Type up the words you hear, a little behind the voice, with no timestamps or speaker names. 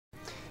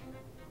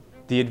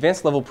The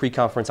advanced level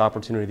pre-conference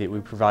opportunity that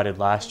we provided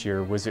last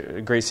year was a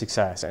great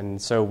success,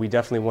 and so we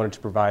definitely wanted to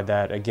provide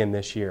that again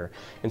this year.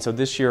 And so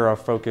this year our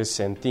focus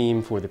and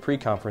theme for the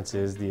pre-conference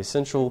is the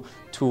essential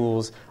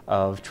tools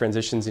of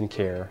transitions in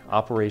care,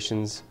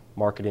 operations,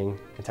 marketing,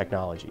 and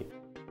technology.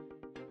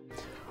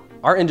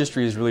 Our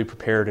industry is really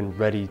prepared and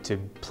ready to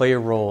play a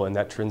role in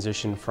that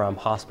transition from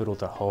hospital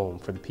to home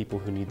for the people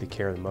who need the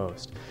care the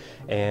most.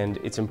 And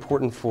it's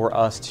important for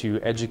us to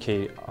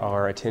educate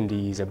our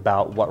attendees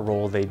about what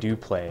role they do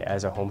play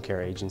as a home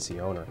care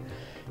agency owner.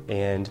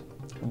 And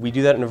we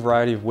do that in a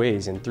variety of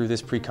ways, and through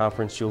this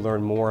pre-conference you'll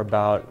learn more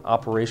about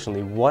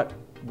operationally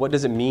what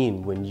does it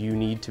mean when you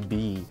need to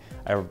be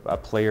a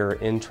player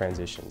in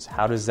transitions?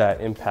 How does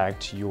that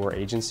impact your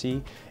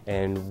agency,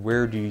 and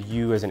where do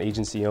you as an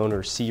agency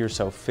owner see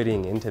yourself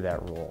fitting into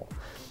that role?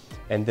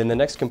 And then the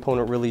next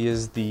component really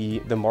is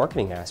the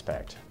marketing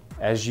aspect.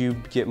 As you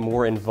get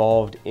more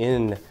involved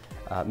in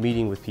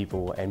meeting with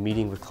people and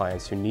meeting with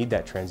clients who need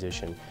that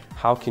transition,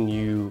 how can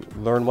you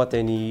learn what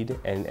they need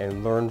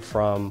and learn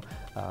from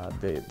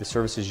the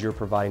services you're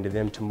providing to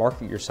them to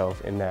market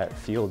yourself in that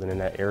field and in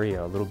that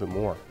area a little bit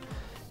more?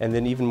 And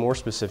then even more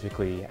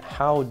specifically,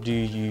 how do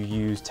you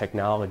use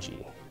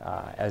technology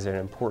as an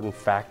important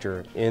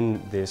factor in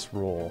this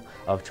role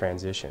of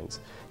transitions?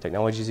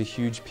 Technology is a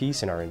huge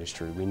piece in our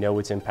industry. We know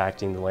it's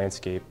impacting the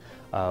landscape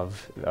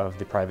of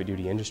the private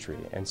duty industry,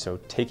 and so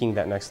taking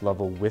that next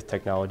level with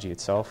technology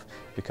itself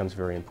becomes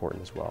very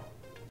important as well.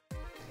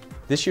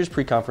 This year's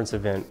pre-conference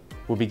event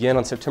will begin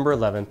on September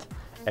 11th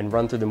and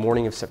run through the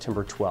morning of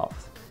September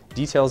 12th.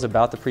 Details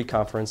about the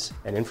pre-conference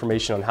and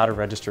information on how to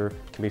register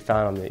can be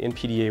found on the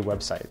NPDA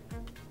website.